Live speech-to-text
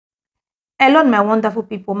Hello, my wonderful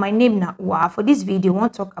people. My name na Wa. For this video, I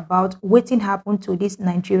want to talk about wetin happened to this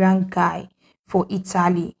Nigerian guy for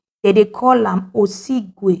Italy. They call him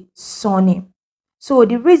Osigwe Sonny. So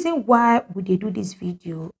the reason why we dey do this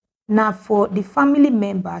video now for the family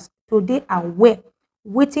members to dey aware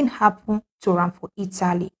wetin happen to am for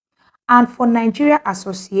Italy, and for Nigeria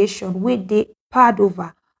Association wey dey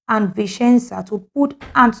Padova and Vicenza to put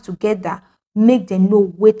hands together make dem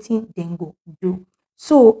know wetin dem go do.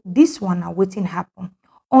 So this one na wetin happen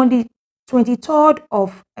on the 23rd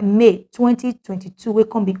of May 2022 wey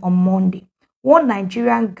come be on Monday. One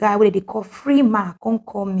Nigerian guy wey they call Freeman come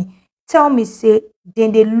call me, tell me say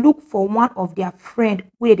then they look for one of their friend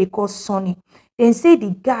wey they call Sonny. Then say the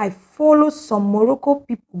guy follow some Morocco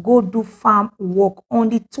people go do farm work on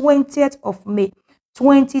the 20th of May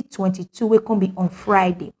 2022 wey come be on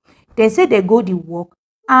Friday. Then say they go the work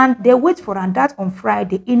and they wait for am that on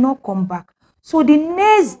Friday, he no come back. So the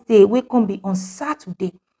next day wey come be on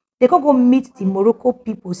Saturday, they can go meet the Morocco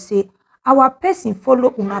people, say our person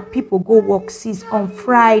follow una people go work since on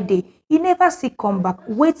Friday. He never see come back.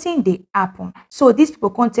 Waiting they happen. So these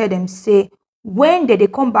people can't tell them, say when they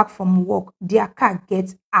come back from work, their car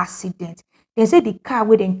gets accident. They say the car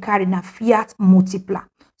where they carry na Fiat Multipla.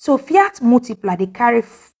 So Fiat Multipla, they carry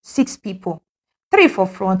 6 people, 3 for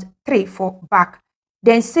front, 3 for back.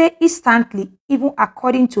 Then say instantly, even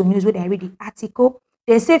according to news when they read the article,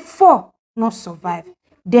 they say 4 not survive.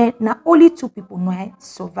 Then now only 2 people know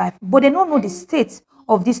survive, but they don't know the state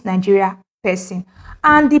of this Nigeria person.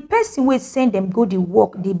 And the person will send them go the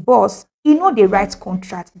work, the boss, he know the right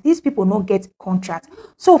contract. These people not get contract.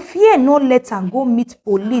 So fear no let them go meet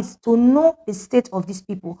police to know the state of these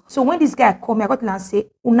people. So when this guy come, I got to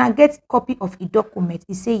say, una get copy of a document.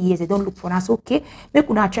 He say yes, they don't look for us. Okay, make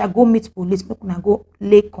una try go meet police, make una go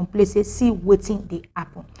lay complaint, say see waiting they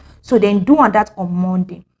happen. So then do on that on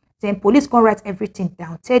Monday. Then police can write everything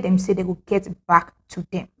down, tell them say they will get back to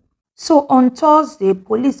them. So on Thursday,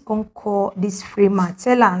 police can call this Freeman,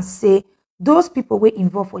 tell and say those people were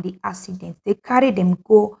involved for the accident. They carry them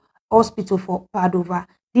go hospital for Padova.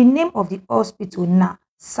 The name of the hospital now,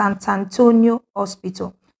 Sant'Antonio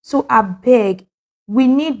Hospital. So I beg, we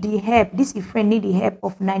need the help. This friend need the help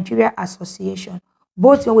of Nigeria Association.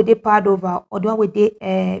 Both the one with the Padova or the one with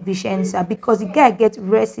the Vicenza, because the guy gets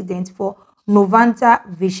resident for Novanta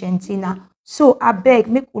Vicentina. So I beg,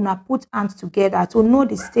 make una put hands together to know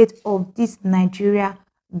the state of this Nigeria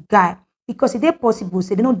guy. Because if they possible,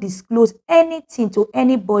 say they don't disclose anything to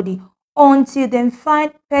anybody until they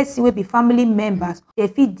find person will be family members. They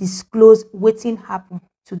feel disclose waiting happen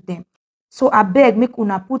to them. So I beg, make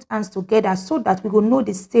una put hands together so that we will know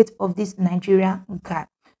the state of this Nigerian guy.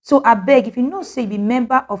 So I beg, if you know say you be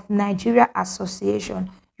member of Nigeria Association,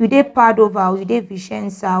 you dey Padova or you dey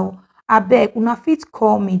Vicenza, I beg una fit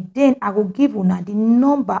call me. Then I will give una the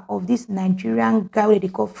number of this Nigerian guy wey they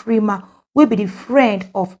call Freeman, will be the friend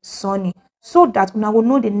of Sonny, so that una will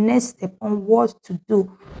know the next step on what to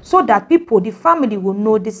do, so that people, the family will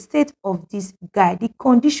know the state of this guy, the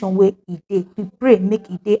condition where he dey. We pray make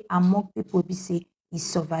he dey among people be say he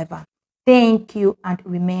survivor. Thank you and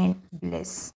remain blessed.